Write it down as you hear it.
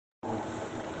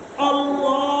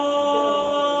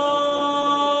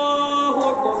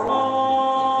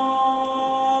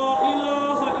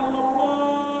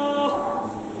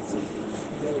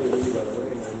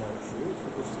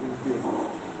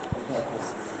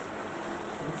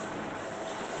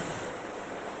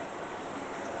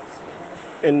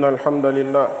إن الحمد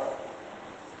لله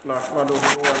نحمده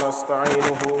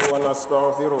ونستعينه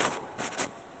ونستغفره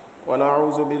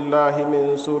ونعوذ بالله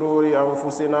من شرور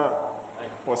أنفسنا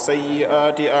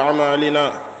وسيئات أعمالنا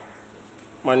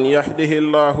من يهده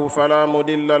الله فلا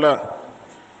مضل له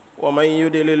ومن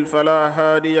يضلل فلا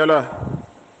هادي له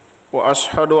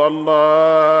وأشهد أن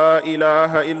لا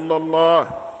إله إلا الله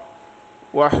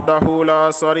وحده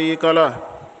لا شريك له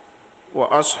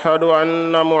وأشهد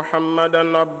أن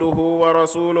محمدًا عبده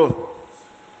ورسوله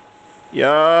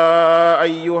يا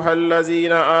أيها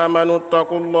الذين آمنوا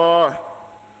اتقوا الله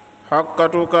حق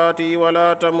تقاته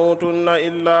ولا تموتن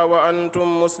إلا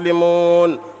وأنتم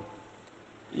مسلمون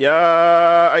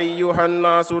يا أيها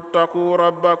الناس اتقوا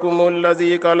ربكم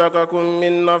الذي خلقكم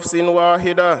من نفس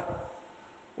واحدة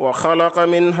وخلق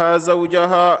منها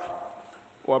زوجها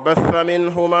وبث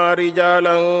منهما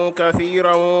رجالا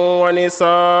كثيرا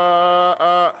ونساء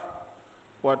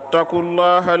واتقوا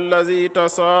الله الذي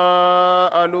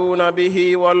تساءلون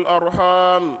به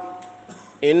والأرحام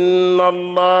إن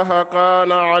الله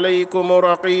كان عليكم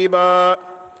رقيبا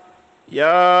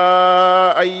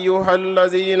يا أيها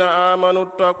الذين آمنوا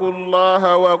اتقوا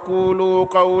الله وقولوا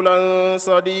قولا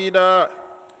سديدا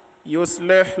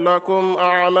يصلح لكم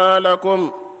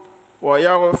أعمالكم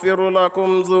ويغفر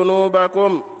لكم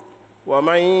ذنوبكم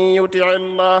ومن يطع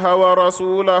الله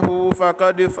ورسوله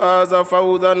فقد فاز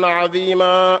فوزا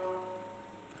عظيما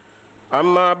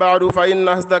أما بعد فإن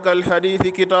أصدق الحديث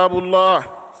كتاب الله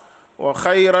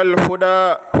وخير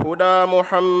الهدى هدى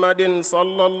محمد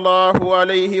صلى الله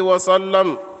عليه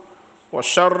وسلم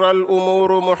وشر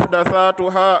الأمور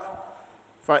محدثاتها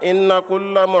فإن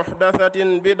كل محدثة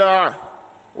بدعة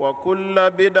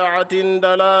وكل بدعة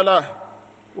ضلالة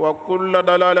وكل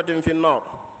ضلالة في النار.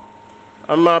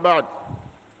 Amma ba'd.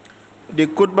 The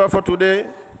khutbah for today,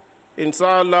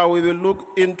 inshallah, we will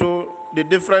look into the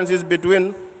differences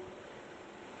between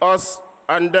us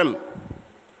and them.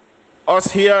 Us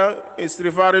here is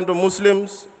referring to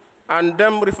Muslims and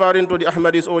them referring to the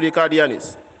Ahmadis or the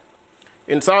Qadianis.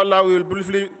 Inshallah, we will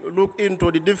briefly look into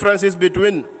the differences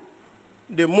between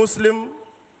the Muslim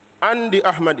and the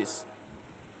Ahmadis.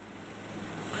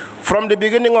 From the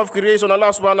beginning of creation,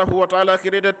 Allah subhanahu wa ta'ala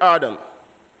created Adam.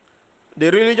 The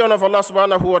religion of Allah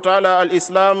subhanahu wa ta'ala,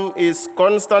 al-Islam, is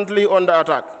constantly under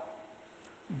attack,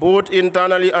 both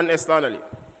internally and externally.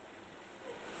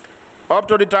 Up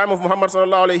to the time of Muhammad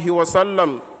sallallahu alayhi wa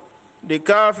sallam, the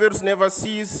kafirs never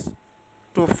ceased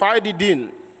to fight the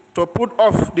deen, to put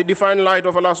off the divine light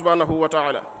of Allah subhanahu wa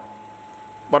ta'ala.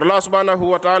 But Allah subhanahu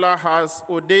wa ta'ala has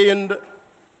ordained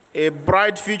a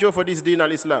bright future for this deen,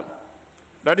 al-Islam.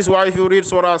 That is why if you read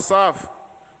Surah Saf,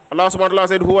 Allah subhanahu wa ta'ala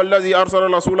said, هُوَ الَّذِي أَرْسَلَ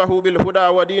رَسُولَهُ بِالْهُدَى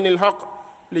وَدِينِ الْحَقِّ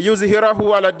لِيُظْهِرَهُ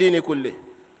عَلَى الدِّينِ كُلِّهِ.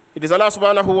 It is Allah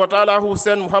subhanahu wa ta'ala who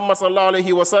sent Muhammad sallallahu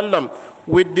alayhi wa sallam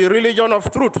with the religion of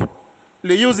truth.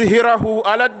 لِيُظْهِرَهُ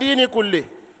عَلَى الدِّينِ كُلِّهِ.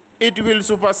 It will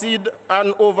supersede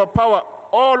and overpower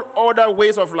all other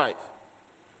ways of life.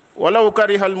 وَلَوْ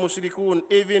كَرِهَ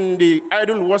الْمُشْرِكُونَ. Even the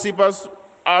idol worshippers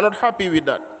are not happy with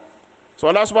that. So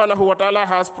Allah subhanahu wa ta'ala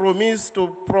has promised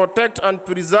to protect and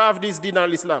preserve this deen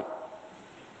al-Islam.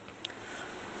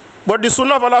 But the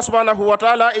sunnah of Allah subhanahu wa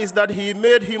ta'ala is that He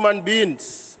made human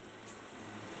beings.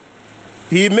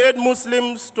 He made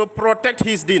Muslims to protect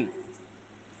His deen.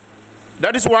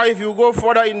 That is why if you go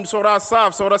further in Surah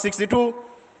Saf, Surah 62,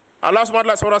 Allah subhanahu wa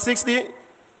ta'ala, Surah 60,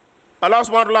 Allah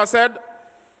subhanahu wa ta'ala said,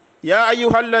 Ya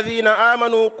ayyuhalladhina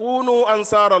amanu kunu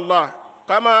ansar Allah.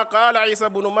 كما قال عيسى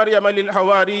بن مريم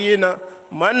للحواريين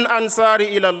من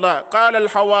أنصاري إلى الله قال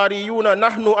الحواريون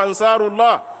نحن أنصار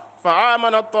الله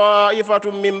فآمنت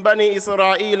طائفة من بني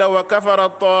إسرائيل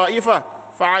وكفرت طائفة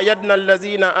فعيدنا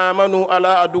الذين آمنوا على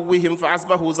عدوهم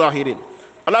فأصبحوا ظاهرين.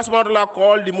 Allah subhanahu wa ta'ala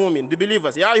called the mu'min, the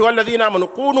believers, Ya ayyuhalladhina amanu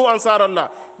kunu ansar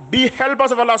Allah. Be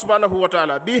helpers of Allah subhanahu wa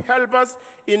ta'ala. Be helpers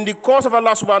in the cause of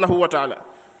Allah subhanahu wa ta'ala.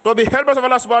 To be helpers of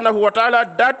Allah subhanahu wa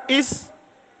ta'ala, that is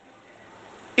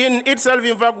in itself,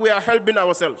 in fact, we are helping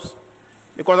ourselves.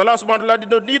 Because Allah subhanahu wa ta'ala did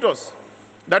not need us.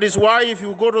 That is why if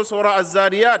you go to Surah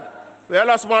Az-Zariyat, where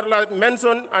Allah subhanahu wa ta'ala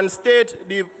mention and state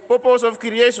the purpose of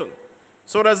creation.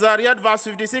 Surah Az-Zariyat verse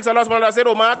 56, Allah subhanahu wa ta'ala said,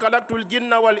 وَمَا خَلَقْتُ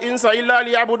الْجِنَّ وَالْإِنسَ إِلَّا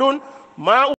لِيَعْبُدُونَ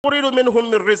مَا أُرِيدُ مِنْهُم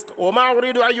مِّن رِزْقٍ وَمَا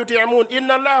أُرِيدُ أَن يُطْعِمُونِ إِنَّ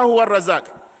اللَّهَ هُوَ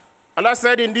الرَّزَّاقُ. Allah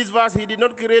said in this verse, He did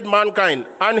not create mankind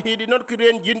and He did not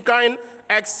create jinkind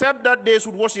except that they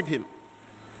should worship Him.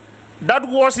 That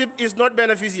worship is not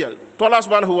beneficial to Allah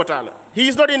subhanahu wa ta'ala. He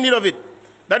is not in need of it.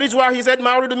 That is why He said,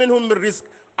 مَا أُرِيدُ مِنْهُم مِّن رِزْقٍ.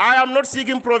 I am not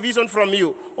seeking provision from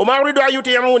you. وَمَا أُرِيدُ أَن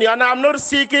يُطْعِمُونِ. And I am not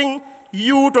seeking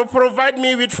you to provide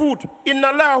me with food. Inna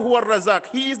Allah huwa razak.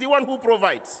 He is the one who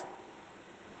provides.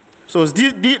 So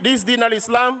this deen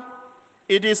al-Islam,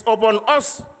 it is upon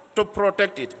us to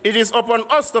protect it. It is upon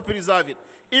us to preserve it.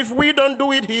 If we don't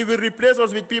do it, he will replace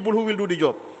us with people who will do the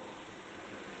job.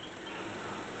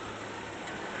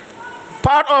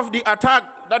 Part of the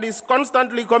attack that is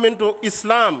constantly coming to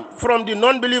Islam from the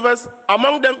non-believers,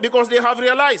 among them because they have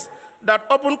realized that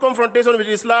open confrontation with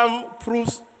Islam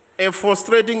proves a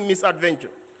frustrating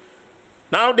misadventure.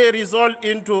 Now they result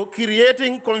into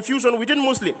creating confusion within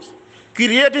Muslims,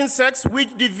 creating sects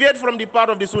which deviate from the path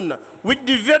of the Sunnah, which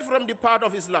deviate from the path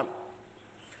of Islam.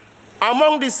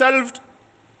 Among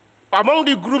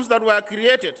the groups that were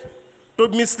created to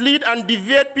mislead and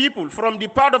deviate people from the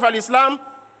path of Al-Islam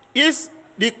is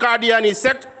the Qadianis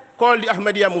sect called the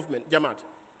Ahmadiyya movement, Jamaat.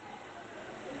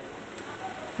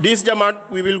 This Jamaat,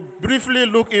 we will briefly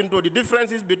look into the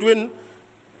differences between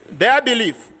their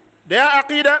belief, their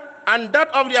aqidah, and that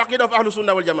of the aqidah of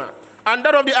Ahlus-Sunnah wal-Jamā'ah, and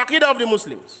that of the aqidah of the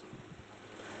Muslims.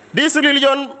 This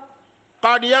religion,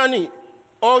 Qadiani,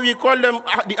 or we call them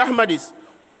the Ahmadis,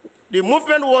 the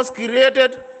movement was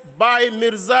created by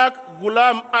Mirza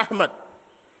Ghulam Ahmad.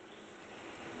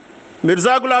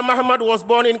 Mirza Ghulam Ahmad was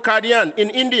born in Qadian, in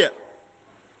India.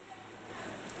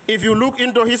 If you look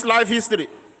into his life history,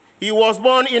 he was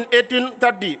born in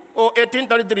 1830 or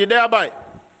 1833, thereby.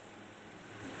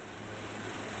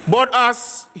 But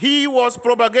as he was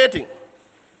propagating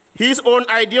his own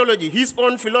ideology, his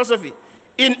own philosophy,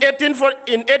 in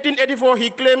 1884 he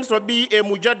claims to be a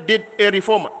mujaddid, a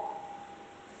reformer.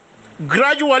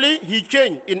 Gradually he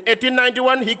changed. In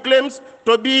 1891 he claims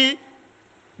to be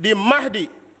the Mahdi,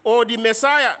 or the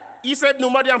Messiah, Isa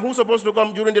ibn Maryam, who's supposed to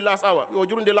come during the last hour, or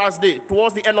during the last day,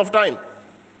 towards the end of time.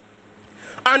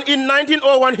 And in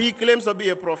 1901, he claims to be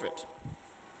a prophet.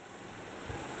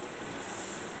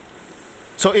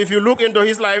 So if you look into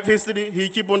his life history, he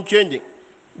keep on changing.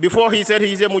 Before he said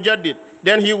he is a mujaddid,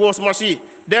 then he was Masjid.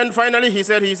 Then finally he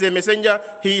said he is a messenger,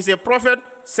 he is a prophet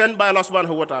sent by Allah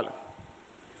subhanahu wa ta'ala.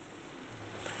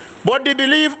 But the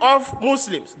belief of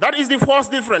Muslims, that is the first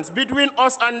difference between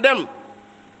us and them.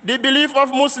 The belief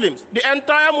of Muslims, the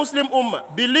entire Muslim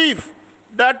Ummah, believe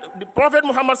that the Prophet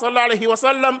Muhammad sallallahu alaihi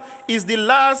wasallam is the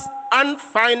last and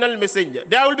final messenger.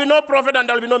 There will be no prophet and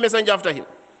there will be no messenger after him.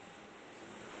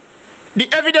 The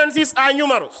evidences are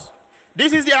numerous.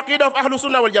 This is the aqidah of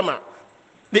Ahlus-Sunnah wal-Jamā'ah.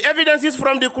 The evidences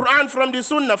from the Quran, from the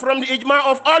Sunnah, from the ijma'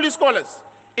 of all the scholars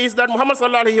is that Muhammad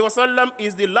sallallahu alaihi wasallam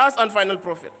is the last and final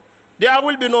prophet. There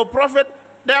will be no prophet,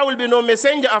 there will be no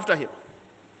messenger after him.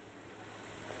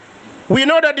 We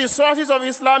know that the sources of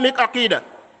Islamic aqidah,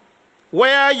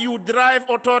 where you derive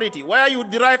authority, where you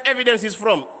derive evidences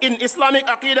from, in Islamic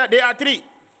aqidah, there are three.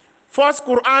 First,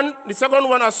 Quran. The second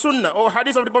one is Sunnah, or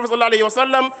Hadith of the Prophet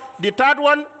ﷺ. The third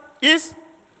one is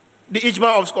the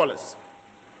ijma' of scholars.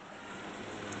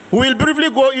 We will briefly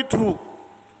go through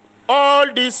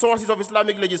all these sources of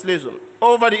Islamic legislation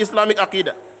over the Islamic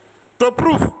aqidah to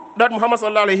prove that Muhammad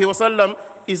ﷺ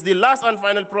is the last and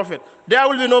final prophet. There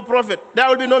will be no prophet, there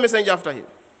will be no messenger after him.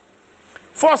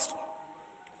 First,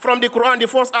 from the Quran, the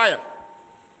first ayah.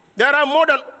 There are more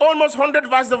than almost 100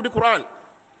 verses of the Quran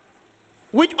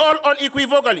which all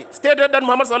unequivocally stated that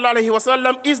Muhammad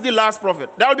ﷺ is the last prophet.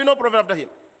 There will be no prophet after him.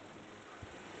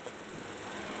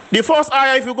 The first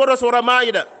ayah, if you go to Surah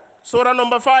Ma'idah, Surah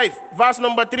number 5, verse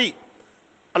number 3,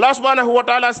 Allah subhanahu wa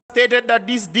ta'ala stated that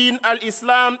this deen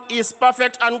al-Islam is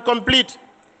perfect and complete.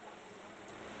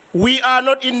 We are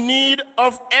not in need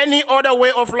of any other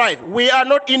way of life. We are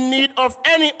not in need of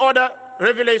any other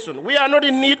revelation. We are not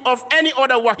in need of any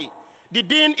other wahi. The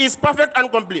deen is perfect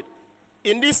and complete.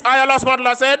 In this ayah, Allah subhanahu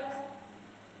wa ta'ala said,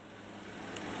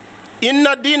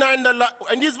 Inna dina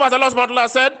in this verse, Allah subhanahu wa ta'ala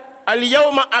said,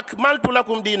 Al-yawma akmaltu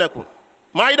lakum dinakum.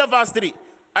 Ma'idah verse 3.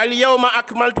 Al-yawma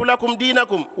akmaltu lakum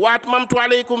dinakum wa atmamtu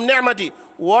alaykum ni'mati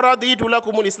wa raditu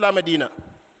lakum al-islam dina.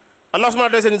 Allah subhanahu wa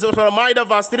ta'ala said in Surah Ma'idah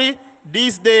verse 3,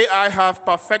 this day I have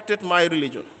perfected my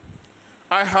religion.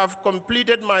 I have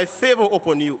completed my favor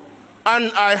upon you.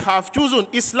 And I have chosen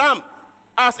Islam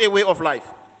as a way of life.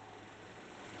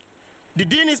 The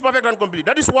deen is perfect and complete.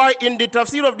 That is why in the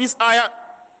tafsir of this ayah,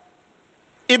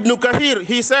 Ibn Kathir,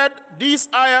 he said, this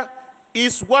ayah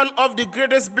is one of the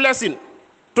greatest blessings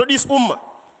to this ummah.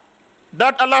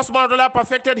 That Allah subhanahu wa ta'ala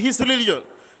perfected his religion.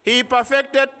 He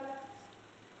perfected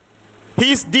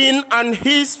his deen and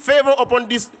his favor upon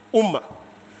this ummah.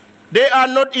 They are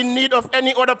not in need of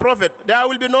any other prophet. There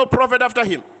will be no prophet after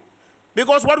him.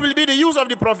 Because what will be the use of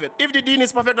the prophet if the deen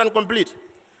is perfect and complete?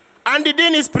 And the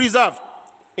deen is preserved.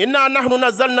 Inna nahnu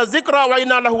nazzalna zikra wa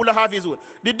inna lahu lahafizun.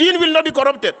 The deen will not be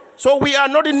corrupted. So we are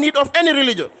not in need of any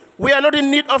religion. We are not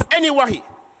in need of any wahi.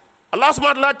 Allah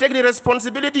subhanahu wa ta'ala take the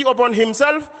responsibility upon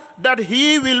himself that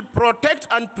he will protect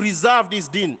and preserve this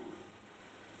deen.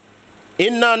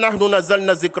 Inna nahnu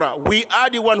nazzalna zikra. We are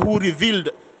the one who revealed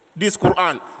this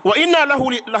Quran. Wa inna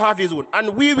lahu lahafizun.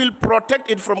 And we will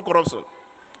protect it from corruption.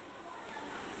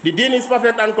 The deen is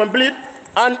perfect and complete,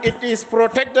 and it is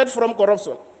protected from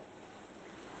corruption.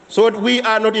 So we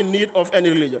are not in need of any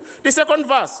religion. The second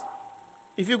verse,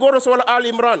 if you go to Surah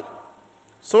Al-Imran,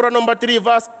 Surah number 3,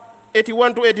 verse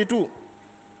 81 to 82,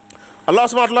 Allah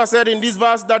subhanahu wa ta'ala said in this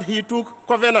verse that he took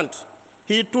covenant.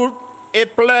 He took a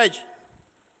pledge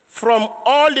from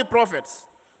all the prophets.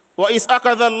 وَإِذْ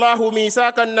أَخَذَ اللَّهُ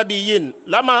مِيثَاقَ النَّبِيِّينَ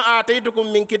لَمَا آتَيْتُكُم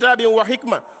مِّن كِتَابٍ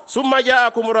وَحِكْمَةٍ ثُمَّ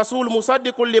جَاءَكُمْ رَسُولٌ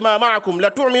مُصَدِّقٌ لِّمَا مَعَكُمْ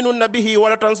لَتُؤْمِنُنَّ بِهِ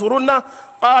وَلَتَنصُرُنَّهُ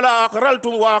قَالَ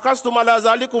أَقْرَرْتُمْ وَأَخَذْتُمْ عَلَىٰ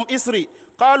ذَٰلِكُمْ إِصْرِي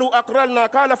قَالُوا أَقْرَرْنَا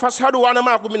قَالَ فَاشْهَدُوا وَأَنَا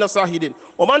مَعَكُم مِّنَ الشَّاهِدِينَ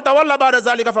وَمَن تَوَلَّىٰ بَعْدَ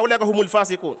ذَٰلِكَ فَأُولَٰئِكَ هُمُ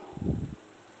الْفَاسِقُونَ.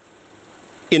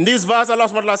 In this verse, Allah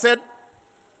subhanahu wa ta'ala said,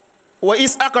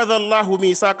 وَإِذْ أَخَذَ اللَّهُ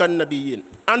مِيثَاقَ النَّبِيِّينَ.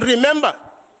 And remember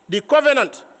the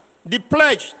covenant, the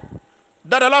pledge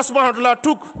that Allah subhanahu wa ta'ala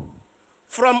took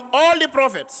from all the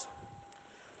prophets.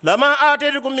 Lama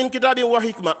ataytukum min kitabin wa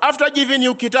hikmah. After giving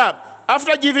you kitab,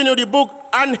 after giving you the book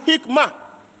and hikmah,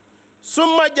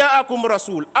 summa ja'akum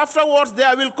rasul. Afterwards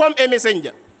there will come a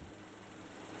messenger.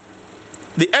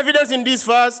 The evidence in this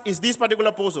verse is this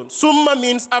particular portion. Summa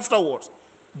means afterwards.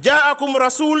 Ja'akum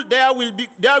rasul, there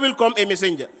will come a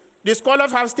messenger. The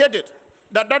scholars have stated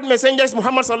that messenger is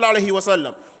Muhammad sallallahu alaihi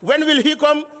wasallam. When will he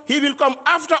come? He will come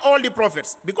after all the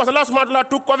prophets, because Allah subhanahu wa ta'ala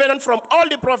took covenant from all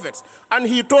the prophets, and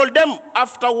he told them,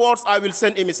 afterwards I will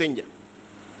send a messenger.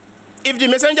 If the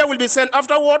messenger will be sent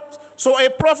afterwards, so a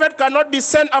prophet cannot be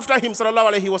sent after him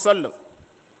sallallahu alaihi wasallam.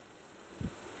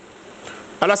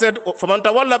 Allah said, فَمَنْ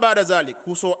تَوَلَّ بَعْدَ ذَلِكَ.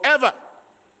 Whosoever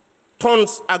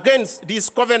turns against this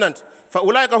covenant,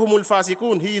 فَأُولَٰئِكَ هُمُ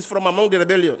الْفَاسِقُونَ. He is from among the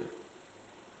rebellion.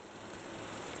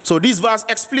 So this verse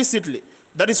explicitly,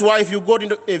 that is why if you go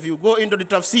into the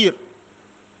tafsir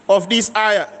of this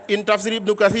ayah in Tafsir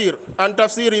ibn Kathir and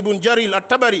Tafsir ibn Jarir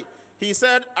at-Tabari, he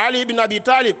said Ali ibn Abi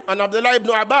Talib and Abdullah ibn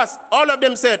Abbas, all of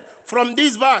them said from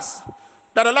this verse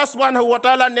that Allah subhanahu wa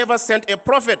ta'ala never sent a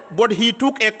prophet, but he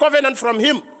took a covenant from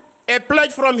him, a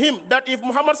pledge from him, that if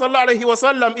Muhammad sallallahu alaihi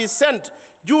wasallam is sent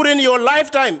during your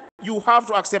lifetime, you have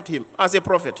to accept him as a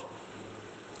prophet.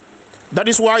 That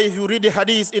is why if you read the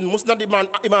hadith in Musnad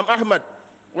Imam Ahmad,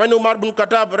 when Umar bin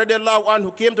Khateeb radiallahu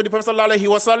anhu came to the Prophet sallallahu alaihi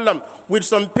wasallam with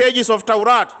some pages of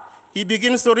Tawrat, he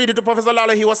begins to read it to Prophet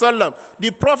sallallahu alaihi wasallam.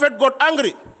 The Prophet got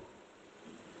angry,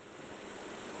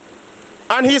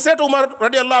 and he said to Umar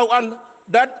radiallahu anhu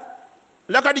that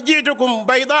لَقَدْ جِئْتُكُمْ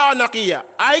بَيْضَاءَ نَقِيًّا.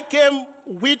 I came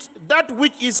with that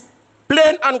which is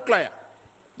plain and clear.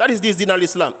 That is this din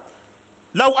al-Islam.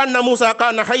 لَوْ أَنَّ مُوسَى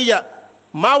كَانَ حَيًّا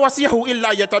Ma wasiyahu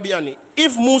illa yatabi'ani.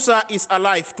 If Musa is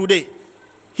alive today,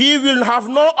 he will have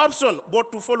no option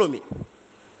but to follow me.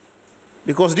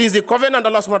 Because this is the covenant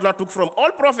Allah subhanahu wa ta'ala took from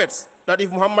all prophets, that if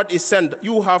Muhammad is sent,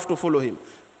 you have to follow him.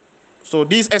 So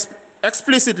this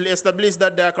explicitly established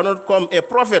that there cannot come a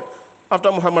prophet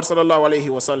after Muhammad sallallahu alaihi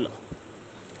wasallam.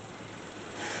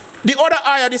 The other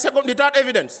ayah, the third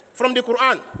evidence from the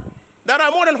Quran. There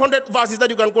are more than 100 verses that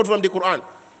you can quote from the Quran.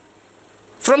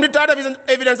 From the third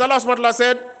evidence, Allah subhanahu wa ta'ala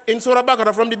said in Surah Baqarah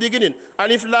from the beginning,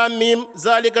 Alif Lam Mim,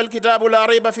 Zalikal Kitabu la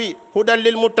rayba fi, Hudan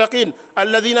lil Muttaqin,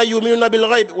 Alladhina yu'minuna bil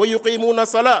ghayb, wa yuqimuna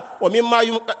salah, wa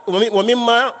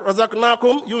mimma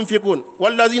razaqnakum yunfikun,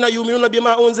 Walladhina yu'minuna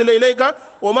bima unzila ilayka,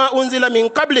 wa ma unzila min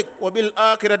qablik, wa bil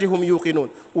akhirati hum yuqinun.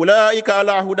 Ulaika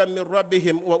ala hudan min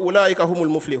rabbihim, wa ulaika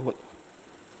humul muflihun.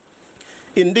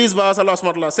 In this verse, Allah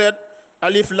subhanahu wa ta'ala said,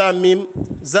 Alif Lam Mim,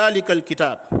 Zalikal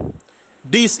Kitab.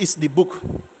 This is the book,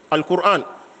 Al-Quran.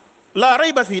 La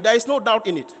rayba fi, there is no doubt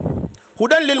in it.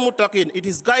 Hudan lil muttaqin, it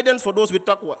is guidance for those with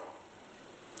taqwa.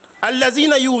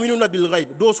 Allazina yu'minuna bil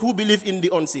ghayb, those who believe in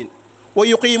the unseen. Wa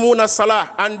yuqimuna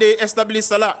salah, and they establish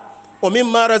salah. Wa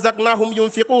mimma razaqnahum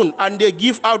yunfiqun, and they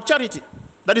give out charity.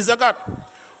 That is zakat.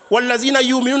 Wallazina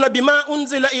yu'minuna bima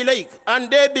unzila ilayk, and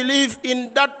they believe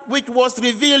in that which was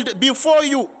revealed before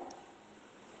you.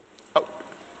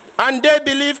 And they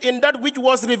believe in that which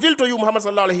was revealed to you, Muhammad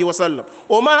sallallahu alaihi wasallam.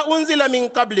 Oma unzila min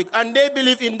qablik, and they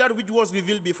believe in that which was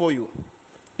revealed before you.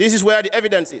 This is where the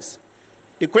evidence is.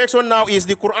 The question now is,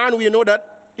 the Quran, we know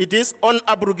that it is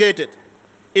unabrogated.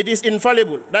 It is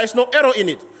infallible. There is no error in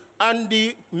it. And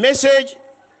the message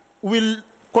will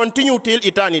continue till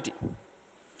eternity.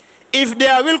 If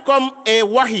there will come a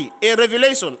wahi, a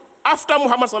revelation, after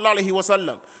Muhammad sallallahu alaihi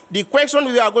wasallam, the question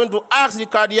we are going to ask the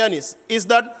Qadianis is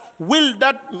that, will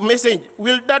that message,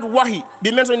 will that wahi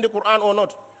be mentioned in the Quran or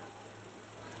not?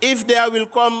 If there will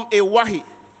come a wahi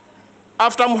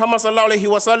after Muhammad sallallahu alaihi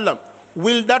wasallam,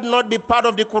 will that not be part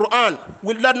of the Quran?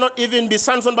 Will that not even be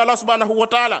sanctioned by Allah subhanahu wa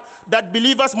ta'ala, that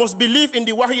believers must believe in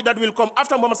the wahi that will come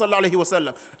after Muhammad sallallahu alaihi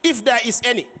wasallam, if there is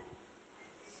any?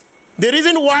 The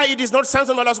reason why it is not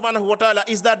sanctioned by Allah subhanahu wa ta'ala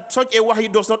is that such a wahi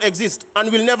does not exist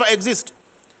and will never exist.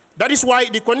 That is why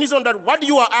the condition that what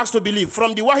you are asked to believe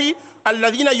from the wahi,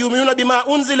 alladhina yu'minuna bima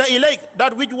unzila ilayk,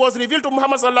 that which was revealed to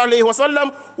Muhammad sallallahu alaihi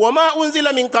wasallam, wa ma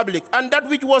unzila min qablik, and that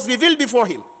which was revealed before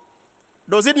him.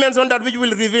 Does it mention that which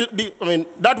will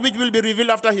that which will be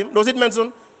revealed after him? Does it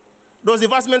mention? Does the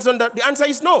verse mention that? The answer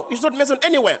is no. It's not mentioned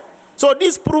anywhere. So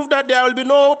this proves that there will be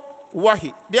no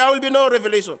wahi, there will be no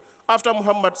revelation after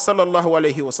Muhammad sallallahu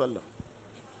alaihi wasallam.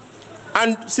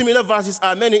 And similar verses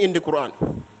are many in the Quran.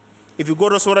 If you go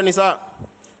to Surah Nisa,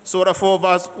 Surah 4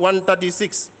 verse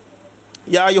 136,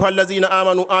 Ya ayyuhallazina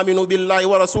amanu aminu billahi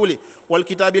wa rasulih wal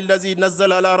kitabil ladzi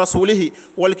nazzala ala rasulih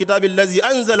wal kitabil ladzi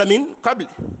anzala min qabl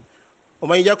wa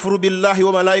man yakfur billahi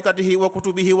wa malaikatihi wa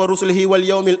kutubihi wa rusulihi wal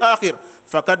yawmil akhir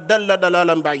faqad dalla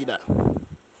dalalan ba'ida.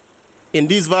 In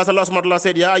this verse Allah subhanahu wa ta'ala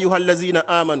said, Ya ayyuhallazina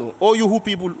amanu, O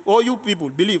you people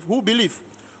believe, who believe,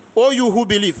 O you who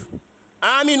believe,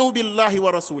 aminu billahi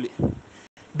wa rasulih,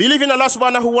 believe in Allah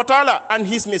subhanahu wa ta'ala and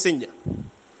his messenger.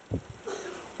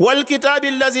 Wal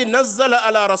kitabil ladzi nazzala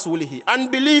ala rasulihi,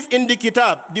 and believe in the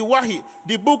kitab, the wahi,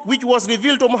 the book which was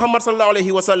revealed to Muhammad sallallahu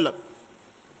alaihi wasallam.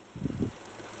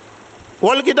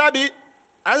 Wal kitabi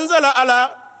anzala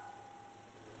ala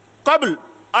qabl,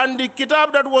 and the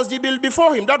kitab that was revealed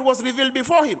before him, that was revealed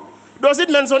before him. Does it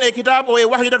mention a kitab or a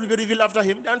wahi that will be revealed after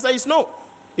him? The answer is no.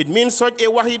 It means such a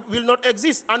wahi will not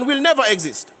exist and will never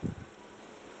exist.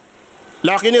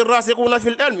 Lakin ar-rasikhuna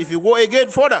fil ilm, if you go again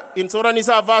further in Surah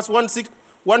Nisa verse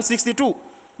 162,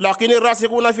 lakin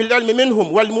ar-rasikhuna fil ilm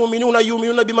minhum wal mu'minuna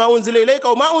yu'minuna bima unzila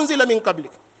ilayka wa ma unzila min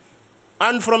qablik.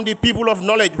 And from the people of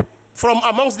knowledge, from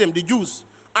amongst them the Jews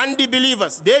and the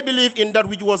believers, they believe in that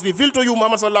which was revealed to you,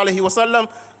 Muhammad sallallahu alaihi wasallam,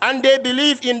 and they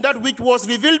believe in that which was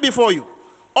revealed before you.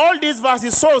 All these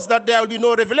verses shows that there will be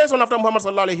no revelation after Muhammad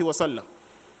sallallahu alaihi wasallam.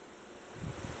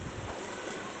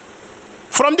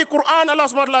 From the Quran, Allah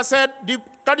subhanahu wa ta'ala said the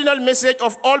cardinal message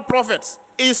of all prophets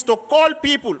is to call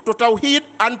people to Tawheed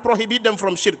and prohibit them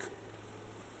from Shirk.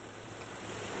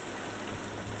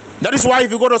 That is why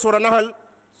if you go to Surah Nahl,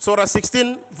 Surah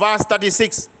 16, verse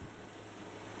 36,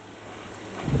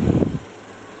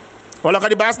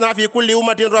 وَلَقَدْ بَعَثْنَا فِي كُلِّ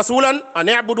أُمَّةٍ رَسُولًا أَنِ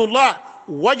اعْبُدُوا اللَّهَ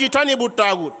وَاجْتَنِبُوا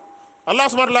الطَّاغُوتَ. Allah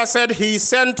subhanahu wa ta'ala said he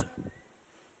sent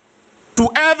to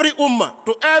every ummah,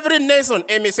 to every nation,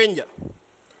 a messenger.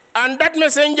 And that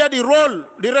messenger, the role,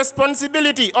 the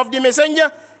responsibility of the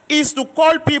messenger is to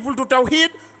call people to Tawheed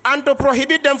and to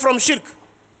prohibit them from Shirk.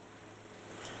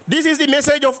 This is the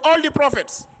message of all the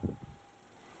prophets.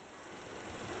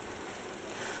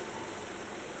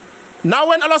 Now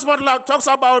when Allah subhanahu wa ta'ala talks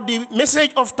about the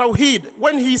message of Tawheed,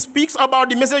 when he speaks about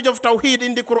the message of Tawheed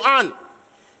in the Quran,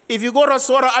 if you go to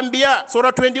Surah Anbiya,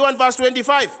 Surah 21 verse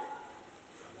 25,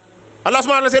 Allah subhanahu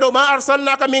wa ta'ala said, "Ma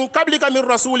arsalnaka min qablika min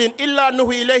rasulin illa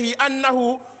nuhi ilayhi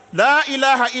annahu la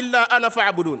ilaha illa ana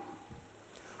fa'budun."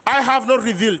 I have not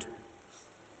revealed.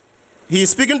 He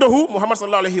is speaking to who? Muhammad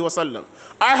sallallahu alaihi wasallam.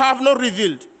 I have not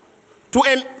revealed to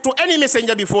any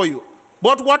messenger before you,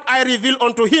 but what I reveal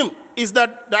unto him is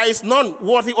that there is none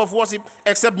worthy of worship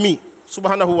except me,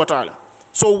 subhanahu wa ta'ala.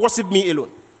 So worship me alone.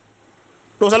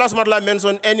 Does Allah subhanahu wa ta'ala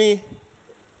mention any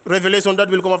revelation that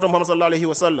will come after Muhammad sallallahu alaihi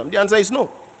wasallam? The answer is no.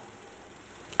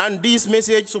 And this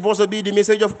message is supposed to be the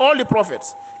message of all the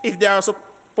prophets. If there are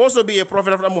supposed to be a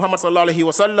prophet after Muhammad sallallahu alaihi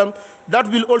wasallam, that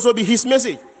will also be his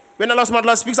message. When Allah subhanahu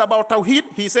wa ta'ala speaks about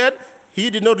Tawheed, he said he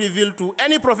did not reveal to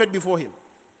any prophet before him,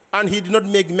 and he did not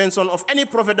make mention of any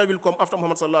prophet that will come after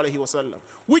Muhammad sallallahu alaihi wasallam,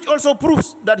 which also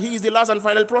proves that he is the last and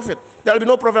final prophet. There will be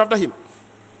no prophet after him.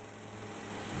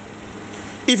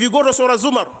 If you go to Surah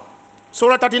Zumar,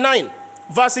 Surah 39,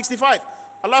 verse 65,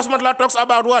 Allah subhanahu wa ta'ala talks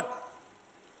about what?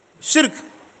 Shirk.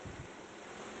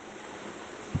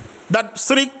 That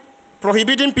shirk,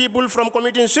 prohibiting people from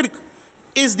committing shirk,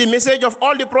 is the message of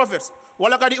all the prophets.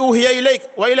 وَلَقَدْ أُوحِيَ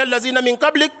إِلَيْكَ وَإِلَى الَّذِينَ مِنْ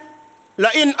قَبْلِكَ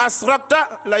لَإِنْ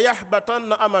أَشْرَكْتَ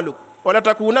لَيَحْبَطَنَّ عَمَلُكَ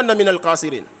وَلَتَكُونَنَّ مِنَ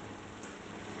الْخَاسِرِينَ.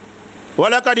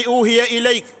 وَلَقَدْ أُوحِيَ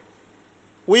إِلَيْكَ,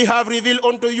 we have revealed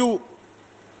unto you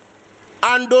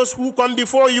and those who come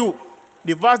before you.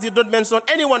 The verse did not mention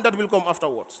anyone that will come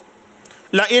afterwards.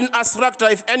 لَإِنْ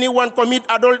أَشْرَكْتَ, if anyone commit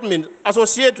adultery,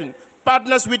 associating,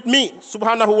 partners with me,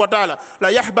 subhanahu wa ta'ala,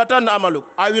 لَيَحْبَطَنَّ عَمَلُكَ,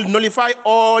 I will nullify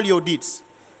all your deeds,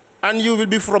 and you will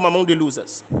be from among the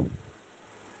losers.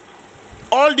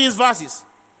 All these verses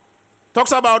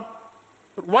talks about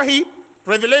wahi,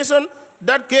 revelation,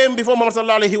 that came before Muhammad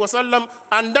sallallahu alaihi wasallam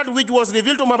and that which was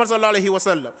revealed to Muhammad sallallahu alaihi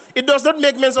wasallam. It does not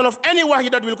make mention of any wahi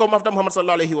that will come after Muhammad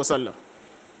sallallahu alaihi wasallam.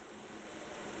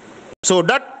 So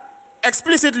that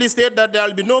explicitly state that there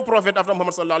will be no prophet after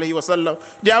Muhammad sallallahu alaihi wasallam.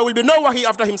 There will be no wahi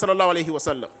after him sallallahu alaihi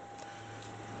wasallam.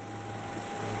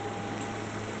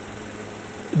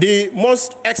 The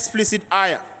most explicit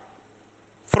ayah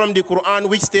from the Quran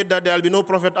which state that there will be no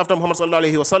prophet after Muhammad sallallahu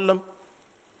alaihi wasallam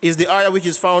is the ayah which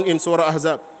is found in Surah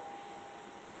Ahzab.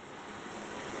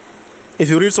 If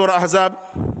you read Surah Ahzab,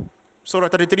 Surah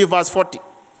 33 verse 40,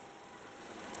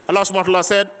 Allah subhanahu wa ta'ala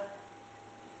said,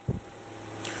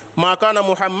 "Ma kana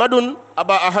Muhammadun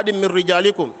aba ahadin min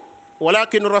rijalikum,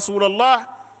 walakin Rasulullah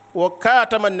wa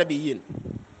khataman nabiyyin."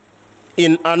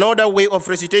 In another way of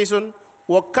recitation,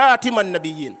 wa khataman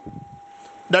nabiyyin,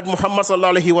 that Muhammad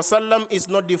sallallahu alaihi wasallam is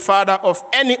not the father of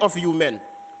any of you men,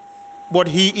 but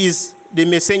he is the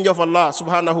messenger of Allah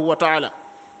subhanahu wa ta'ala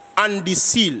and the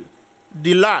seal,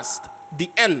 the last, the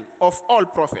end of all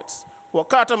prophets. Wa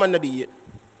khataman nabiyyin.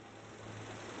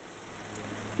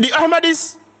 The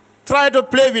Ahmadis try to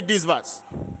play with this verse.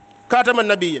 Khataman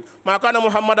nabiyyin. Ma kana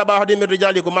Muhammad aba ahadin min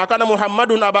rijalikum. Ma kana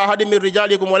Muhammadun aba ahadin min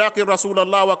rijalikum walakin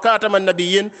Rasulullah wa khataman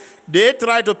nabiyyin. They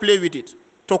try to play with it,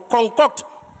 to concoct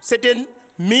certain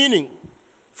meaning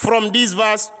from this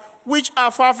verse which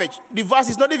are far-fetched. The verse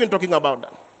is not even talking about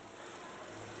that.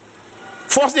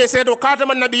 First they said, oh,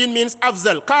 Khataman Nabiyyin means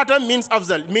Afzal. Khatam means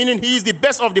Afzal, meaning he is the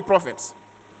best of the prophets.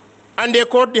 And they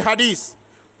quote the hadith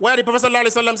where the Prophet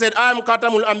ﷺ said, I am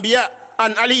Khatamul Anbiya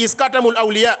and Ali is Khatamul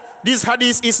Awliya. This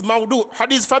hadith is Mawdu,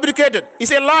 hadith fabricated.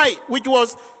 It's a lie which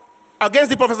was against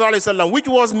the Prophet ﷺ, which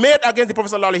was made against the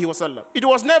Prophet ﷺ. It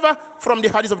was never from the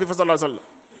hadith of the Prophet ﷺ.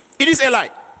 It is a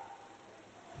lie.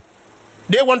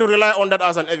 They want to rely on that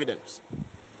as an evidence.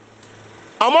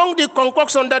 Among the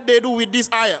concoction that they do with this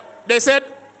ayah, they said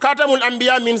Khatamul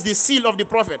Anbiya means the seal of the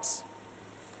prophets.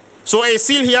 So a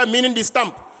seal here meaning the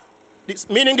stamp. This,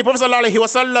 meaning the Prophet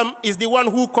ﷺ is the one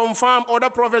who confirmed other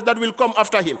prophets that will come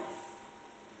after him.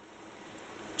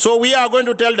 So we are going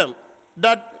to tell them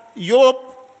that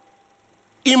your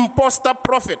imposter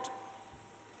prophet,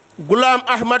 Ghulam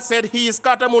Ahmad, said he is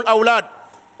Khatamul Awlad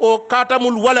or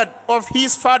Khatamul Walad of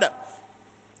his father.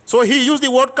 So he used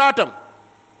the word Khatam.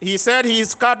 He said he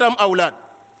is Khatam Awlad.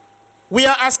 We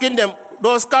are asking them,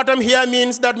 does Khatam here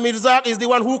means that Mirza is the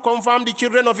one who confirmed the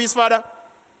children of his father?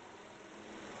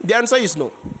 The answer is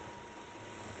no.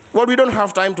 But we don't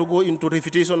have time to go into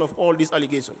refutation of all these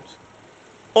allegations,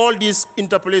 all these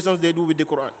interpolations they do with the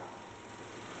Quran.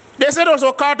 They said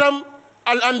also Khatam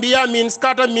al-Anbiya means,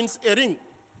 Khatam means a ring.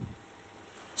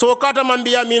 So Khatam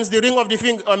Anbiya means the ring of the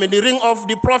finger, the ring of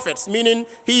the prophets, meaning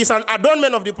he is an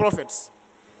adornment of the prophets.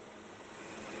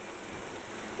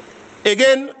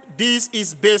 Again, this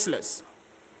is baseless.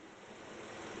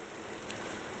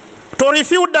 To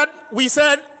refute that, we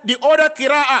said the other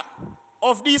qira'ah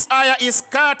of this ayah is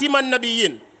Khatiman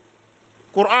Nabiyyin.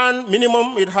 Quran,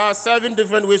 minimum, it has 7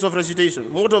 different ways of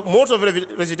recitation. Most of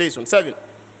recitation, 7.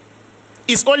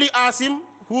 It's only Asim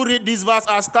who read this verse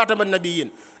as Khataman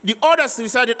Nabiyyin. The others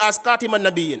recited as Khatiman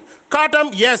Nabiyyin.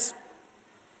 Khatam, yes.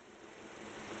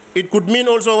 It could mean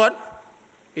also what?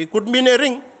 It could mean a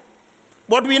ring.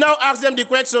 But we now ask them the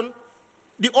question,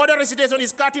 the other recitation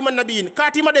is Khatiman Nabiyyin.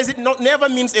 Khatima does it not, never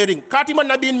means a ring. Khatiman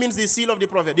Nabiyyin means the seal of the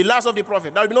prophet, the last of the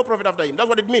prophet. There will be no prophet after him. That's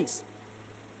what it means.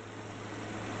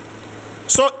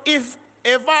 So if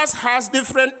a verse has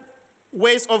different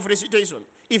ways of recitation,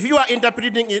 if you are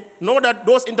interpreting it, know that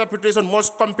those interpretations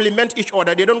must complement each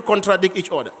other. They don't contradict each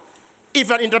other. If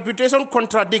an interpretation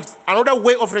contradicts another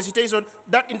way of recitation,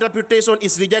 that interpretation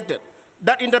is rejected.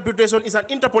 That interpretation is an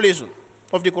interpolation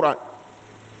of the Quran.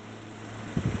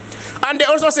 And they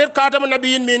also said Khatamul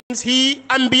Nabiyyin means he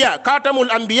Anbiya, Khatamul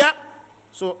Anbiya.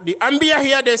 So the Anbiya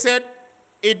here, they said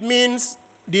it means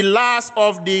the last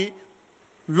of the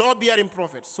law-bearing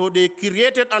prophets. So they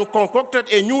created and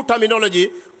concocted a new terminology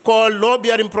called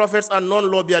law-bearing prophets and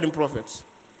non-law-bearing prophets.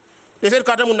 They said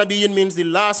Khatamul Nabiyyin means the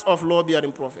last of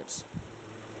law-bearing prophets.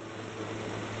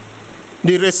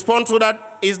 The response to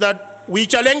that is that we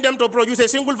challenge them to produce a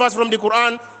single verse from the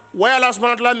Quran where Allah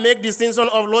subhanahu wa ta'ala make distinction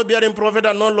of law-bearing prophet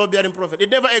and non-law-bearing prophet. It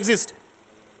never exists.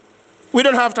 We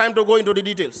don't have time to go into the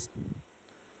details.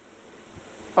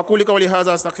 أقول قولي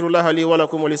هذا أستغفر الله لي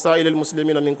ولكم ولسائر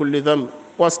المسلمين من كل ذنب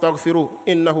واستغفروه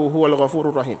إنه هو الغفور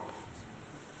الرحيم.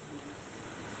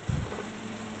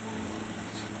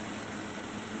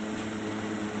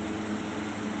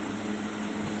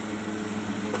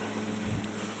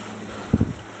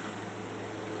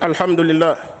 الحمد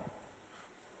لله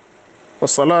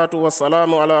والصلاة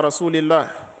والسلام على رسول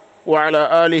الله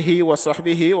وعلى آله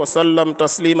وصحبه وسلم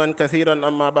تسليما كثيرا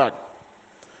أما بعد.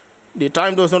 The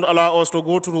time does not allow us to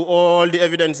go through all the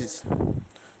evidences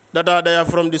that are there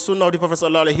from the Sunnah of the Prophet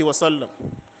ﷺ.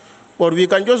 But we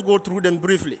can just go through them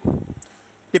briefly.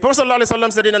 The Prophet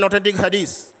ﷺ said in an authentic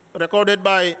hadith, recorded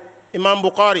by Imam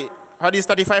Bukhari, hadith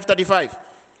 3535,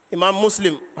 Imam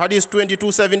Muslim, hadith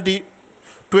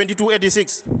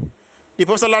 2286. The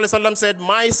Prophet ﷺ said,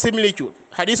 my similitude,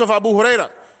 hadith of Abu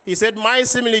Huraira, he said, my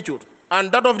similitude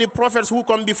and that of the prophets who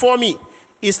come before me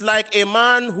is like a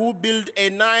man who built a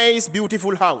nice,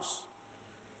 beautiful house.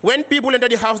 When people enter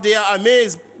the house, they are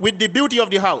amazed with the beauty of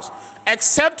the house,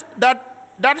 except that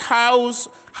that house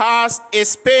has a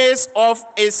space of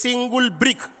a single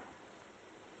brick.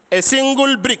 A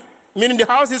single brick, meaning the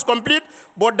house is complete,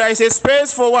 but there is a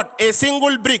space for what? A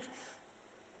single brick.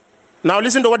 Now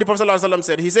listen to what the Prophet ﷺ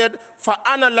said. He said,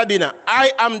 فَأَنَا لَبِنَا,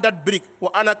 I am that brick,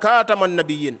 وَأَنَا كَاتَمَ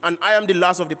النَّبِيِّينَ, and I am the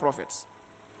last of the prophets.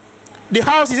 The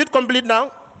house, is it complete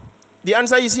now? The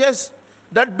answer is yes.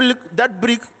 That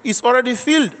brick is already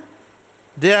filled.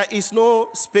 There is no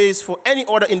space for any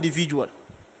other individual.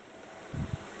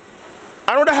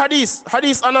 Another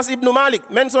hadith Anas ibn Malik,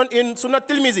 mentioned in Sunnah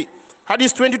Tirmidhi,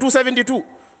 hadith 2272.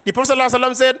 The Prophet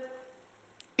ﷺ said,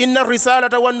 Inna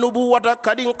risalata wa nubuwata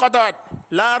kadin qatat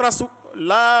la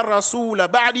rasula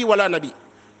ba'di wa la nabi.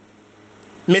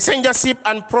 Messengership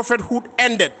and prophethood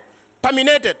ended,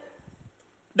 terminated.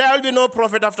 There will be no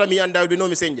prophet after me and there will be no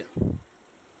messenger.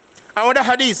 Another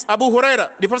hadith, Abu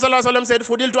Huraira, the Prophet ﷺ said,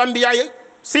 Fudiltu anbiya'i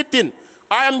sittin,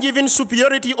 I am given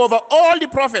superiority over all the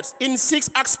prophets in 6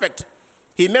 aspects.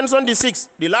 He mentioned the 6,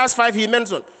 the last 5 he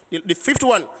mentioned. The 5th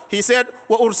one, he said,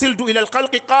 Wa ursiltu ila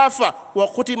al-khalqi qafa wa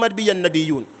khutimat biyan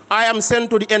nabiyyun. I am sent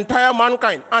to the entire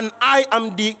mankind and I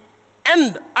am the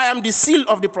end, I am the seal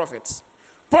of the prophets.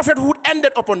 Prophethood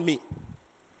ended upon me.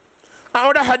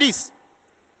 Another hadith,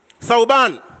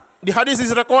 Thawban, the hadith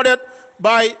is recorded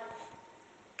by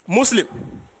Muslim.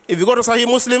 If you go to Sahih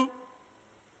Muslim,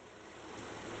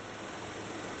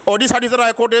 or this hadith that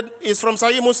I quoted is from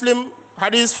Sahih Muslim,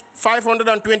 hadith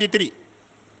 523.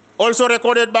 Also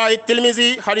recorded by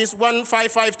Tirmidhi, hadith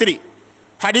 1553.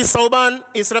 Hadith Thawban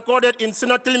is recorded in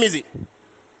Sunnah Tirmidhi,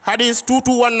 hadith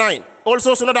 2219.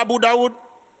 Also Sunnah Abu Dawud,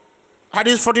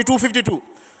 hadith 4252.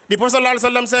 The Prophet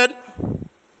ﷺ said,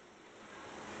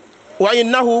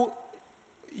 وَإِنَّهُ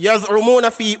يَزْعُمُونَ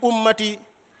فِي أُمَّتِي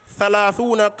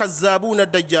ثَلَاثُونَ كَذَّابُونَ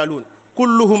الدَّجَّالُونَ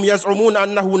كُلُّهُمْ يَزْعُمُونَ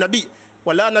أَنَّهُ نَبِيٌّ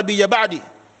وَلَا نَبِيَّ بَعْدِي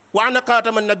وَأَنَا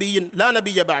خَاتَمَ النَّبِيِّينَ لَا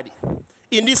نَبِيَّ بَعْدِي.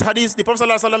 In this hadith, the Prophet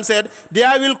ﷺ said,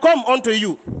 there will come unto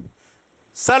you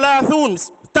Salathun,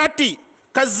 30,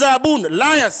 Kazzabun,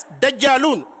 liars,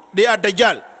 Dajjalun, they are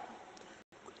Dajjal.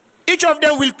 Each of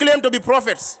them will claim to be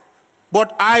prophets,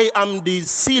 but I am the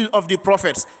seal of the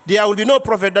prophets. There will be no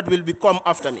prophet that will become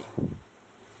after me.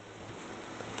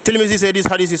 Tirmidhi said this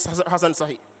hadith is Hasan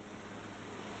Sahih.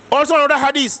 Also another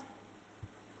hadith,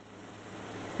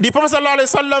 the Prophet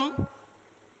ﷺ,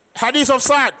 hadith of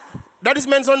Sa'd, that is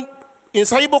mentioned in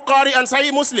Sahih Bukhari and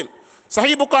Sahih Muslim.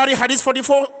 Sahih Bukhari, hadith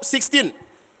 4416,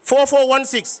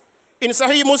 4416. In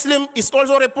Sahih Muslim, is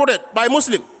also reported by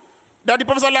Muslim that the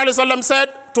Prophet ﷺ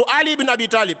said to Ali bin Abi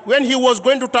Talib, when he was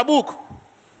going to Tabuk,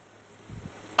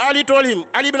 Ali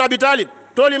bin Abi Talib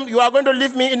told him, you are going to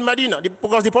leave me in Medina,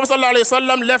 because the Prophet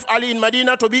ﷺ left Ali in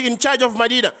Medina to be in charge of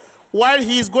Medina while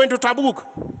he is going to Tabuk.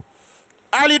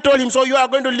 Ali told him, so you are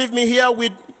going to leave me here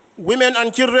with women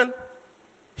and children?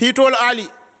 He told Ali,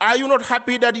 are you not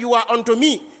happy that you are unto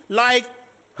me like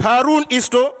Harun is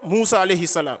to Musa alayhi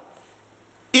salam?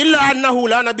 Illa annahu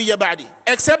la nabiyya ba'di,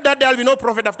 except that there will be no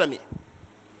prophet after me.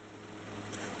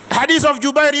 Hadith of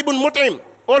Jubair ibn Mut'im,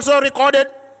 also recorded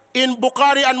in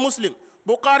Bukhari and Muslim.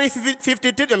 Bukhari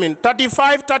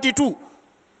 3532,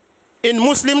 in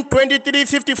Muslim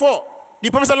 2354. The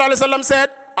Prophet ﷺ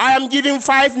said, I am giving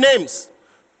 5 names.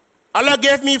 Allah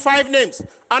gave me 5 names.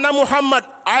 Ana Muhammad,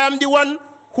 I am the one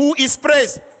who is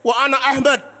praised. Wa ana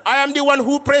Ahmad, I am the one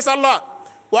who praise Allah.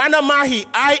 Wa ana Mahi,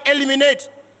 I eliminate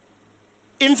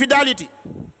infidelity.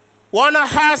 Wa ana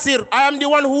Hasir, I am the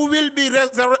one who will be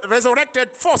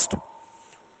resurrected first.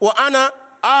 Wa ana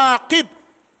Aqib,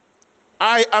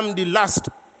 I am the last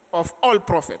of all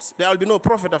prophets. There will be no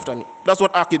prophet after me. That's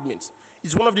what Aqib means.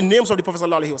 It's one of the names of the Prophet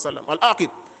ﷺ.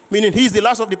 Al-Aqib, meaning he is the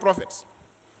last of the prophets.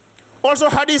 Also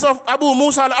hadith of Abu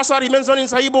Musa al-Asari mentioned in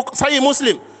Sahih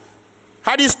Muslim,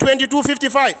 hadith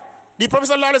 2255. The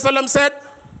Prophet ﷺ said,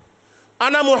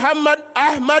 Ana Muhammad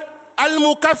Ahmad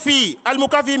al-Mukafi.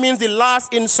 Al-Mukafi means the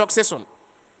last in succession.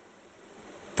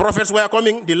 Prophets were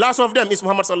coming, the last of them is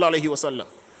Muhammad ﷺ.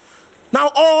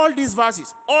 Now all these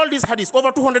verses, all these hadiths,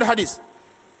 over 200 hadiths,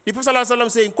 the Prophet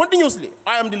ﷺ saying continuously,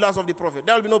 I am the last of the prophet,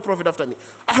 there will be no prophet after me.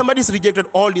 Ahmadis rejected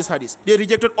all these hadiths. They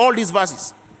rejected all these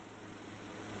verses.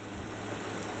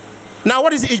 Now,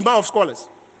 what is the ijma of scholars?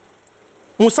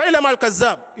 Musaylam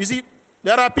al-Kazzab. You see,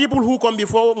 there are people who come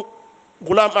before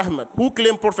Ghulam Ahmad, who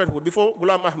claim prophethood before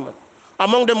Ghulam Ahmad.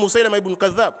 Among them, Musaylam ibn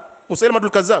Kazzab,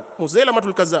 Musaylam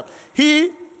al-Kazzab.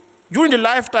 He, during the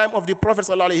lifetime of the Prophet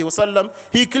ﷺ,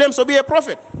 he claims to be a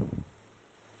prophet.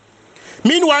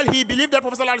 Meanwhile, he believed that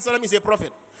Prophet ﷺ is a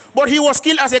prophet, but he was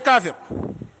killed as a kafir.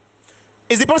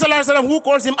 It's the Prophet ﷺ who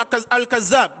calls him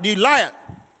al-Kazzab, the liar.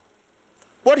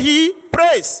 But he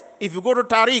prays. If you go to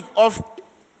Tariq of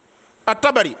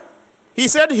At-Tabari, he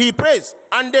said he prays,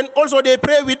 and then also they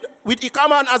pray with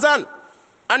Iqama and Azan,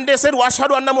 and they said, "Wa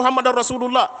ashhadu anna Muhammadan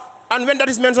Rasulullah." And when that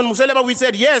is mentioned, Musaylamah, we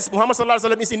said, yes, Muhammad sallallahu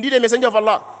alaihi wasallam is indeed a messenger of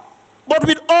Allah. But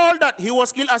with all that, he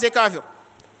was killed as a kafir.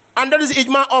 And that is the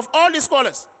ijma of all the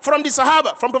scholars, from the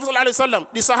Sahaba, from Prophet sallallahu alaihi wasallam,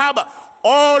 the Sahaba,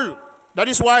 all. That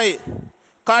is why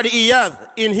Qadianis,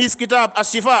 in his kitab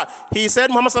As-Shifa, he said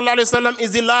Muhammad sallallahu alaihi wasallam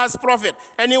is the last prophet.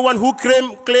 Anyone who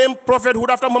claim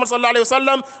prophethood after Muhammad sallallahu alaihi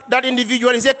wasallam, that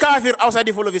individual is a kafir outside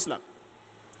the fold of Islam.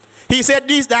 He said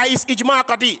this, there is ijma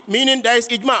qati, meaning there is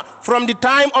ijma from the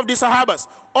time of the Sahabas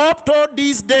up to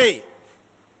this day.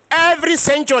 Every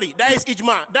century there is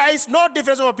ijma. There is no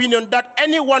difference of opinion that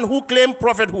anyone who claims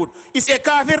prophethood is a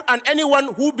kafir, and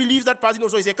anyone who believes that person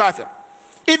also is a kafir.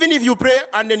 Even if you pray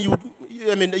and then you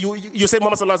say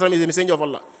Muhammad sallallahu alaihi wasallam is a messenger of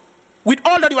Allah, with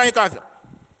all that you are a kafir,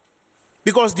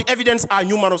 because the evidence are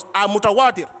numerous, are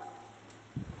mutawatir.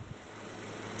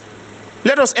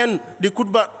 Let us end the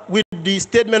khutbah with the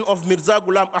statement of Mirza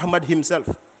Ghulam Ahmad himself,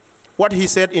 what he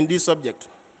said in this subject.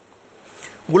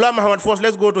 Ghulam Ahmad, first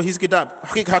let's go to his kitab,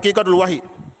 Haqiqatul Wahi.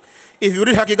 If you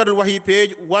read Haqiqatul Wahi,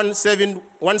 page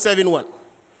 171,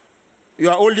 you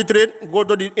are all literate, go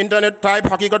to the internet, type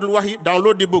Haqiqatul Wahi,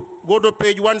 download the book, go to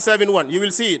page 171, you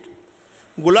will see it.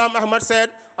 Ghulam Ahmad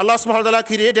said, Allah subhanahu wa ta'ala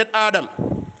created Adam.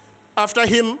 After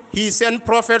him, he sent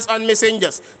prophets and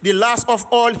messengers. The last of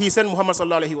all, he sent Muhammad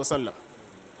sallallahu alaihi wasallam.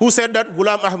 Who said that?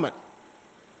 Ghulam Ahmad.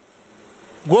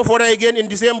 Go further again in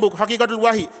the same book, Haqiqatul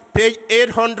Wahi, page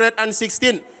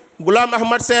 816. Ghulam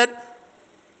Ahmad said,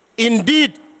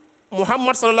 indeed,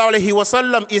 Muhammad sallallahu alaihi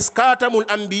wasallam is Khatamul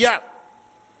Anbiya,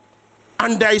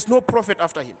 and there is no prophet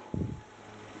after him.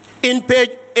 In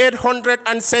page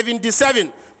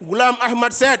 877, Ghulam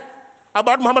Ahmad said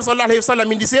about Muhammad sallallahu alaihi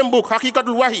wasallam in the same book,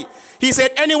 Haqiqatul Wahi, he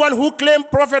said, anyone who claims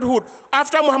prophethood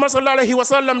after Muhammad sallallahu alaihi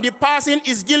wasallam, the person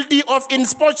is guilty of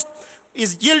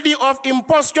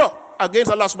imposture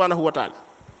against Allah subhanahu wa ta'ala.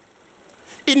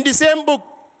 In the same book,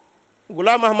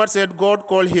 Ghulam Ahmad said God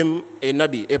called him a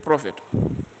Nabi, a prophet.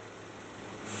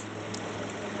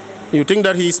 You think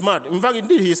that he is smart? In fact,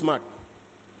 indeed he is smart.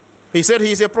 He said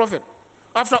he is a prophet.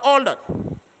 After all that.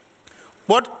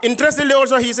 But interestingly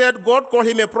also, he said God called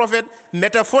him a prophet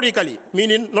metaphorically,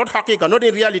 meaning not haqiqah, not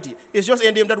in reality. It's just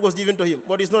a name that was given to him,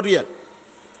 but it's not real.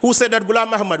 Who said that?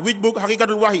 Ghulam Ahmad. Which book?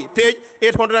 Haqiqatul Wahi, page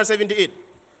 878.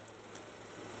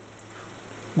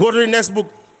 Go to the next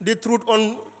book, The Truth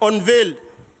Unveiled.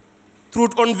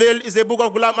 Truth Unveiled is a book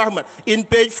of Ghulam Ahmad. In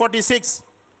page 46,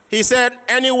 he said,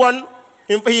 it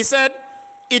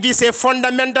is a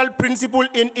fundamental principle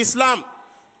in Islam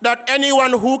that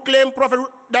anyone who claims prophet,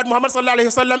 that Muhammad sallallahu alaihi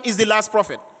wasallam is the last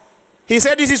prophet. He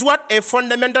said this is what? A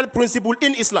fundamental principle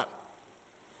in Islam.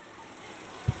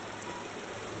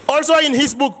 Also in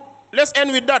his book, let's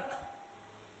end with that,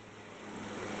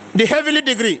 The Heavenly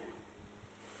Degree.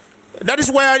 That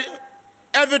is where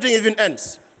everything even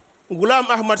ends. Ghulam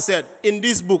Ahmad said in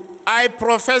this book, I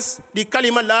profess the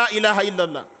kalima la ilaha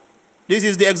illallah. This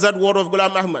is the exact word of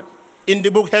Ghulam Ahmad. In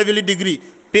the book Heavenly Degree,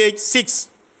 page 6.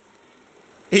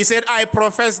 He said, I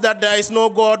profess that there is no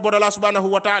God but Allah subhanahu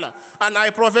wa ta'ala. And I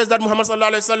profess that Muhammad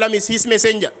sallallahu alaihi wasallam is his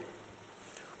messenger.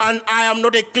 And I am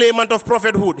not a claimant of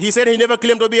prophethood. He said he never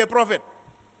claimed to be a prophet.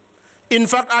 In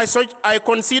fact, I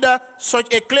consider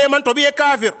such a claimant to be a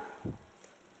kafir.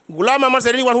 Ghulam Ahmad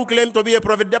said anyone who claims to be a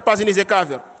prophet, that person is a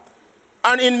kafir.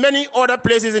 And in many other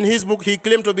places in his book, he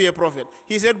claimed to be a prophet.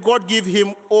 He said God gave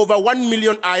him over 1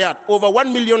 million ayat, over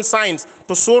 1 million signs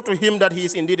to show to him that he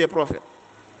is indeed a prophet.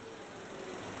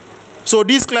 So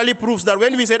this clearly proves that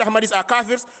when we said Ahmadis are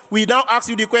kafirs, we now ask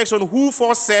you the question, who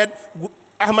first said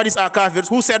Ahmadis are kafirs?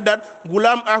 Who said that?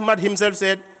 Ghulam Ahmad himself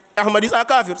said Ahmadis are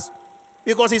kafirs.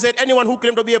 Because he said anyone who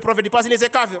claimed to be a prophet, the person is a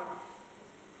kafir.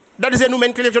 That is a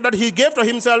nomenclature that he gave to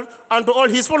himself and to all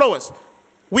his followers.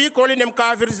 We calling them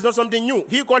kafirs is not something new.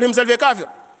 He called himself a kafir.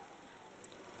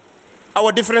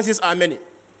 Our differences are many.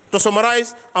 To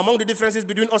summarize, among the differences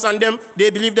between us and them,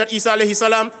 they believe that Isa alayhi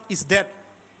salam is dead.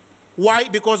 Why?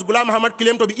 Because Ghulam Ahmad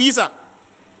claimed to be Isa.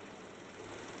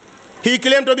 He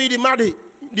claimed to be the Mahdi.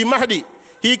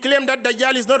 He claimed that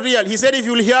Dajjal is not real. He said if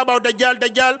you will hear about Dajjal,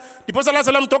 the Prophet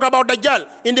ﷺ talked about Dajjal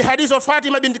in the hadith of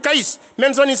Fatima bint Qais,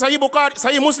 mentioned in Sahih Bukhari,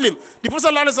 Sahih Muslim. The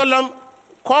Prophet ﷺ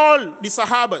called the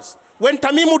Sahabas. When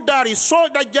Tamim ud-Dari saw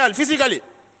Dajjal physically,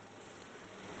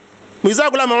 Mirza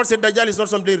Ghulam Ahmad said Dajjal is not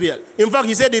something real. In fact,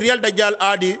 he said the real Dajjal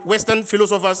are the Western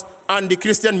philosophers and the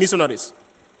Christian missionaries.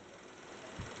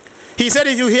 He said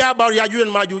if you hear about Yajuj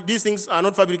and Majuj, these things are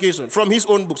not fabrication. From his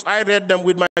own books. I read them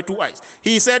with my 2 eyes.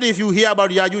 He said if you hear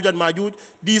about Yajuj and Majuj,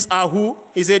 these are who?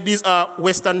 He said these are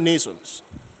Western nations.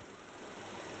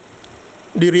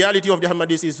 The reality of the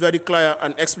Ahmadis is very clear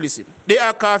and explicit. They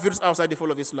are kafirs outside the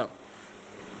fold of Islam.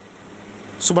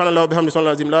 Subhanallah wa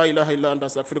bihamdihi, la ilaha illa anta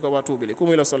astaghfiruka wa atubu ilayk.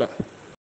 Qumu ila salat.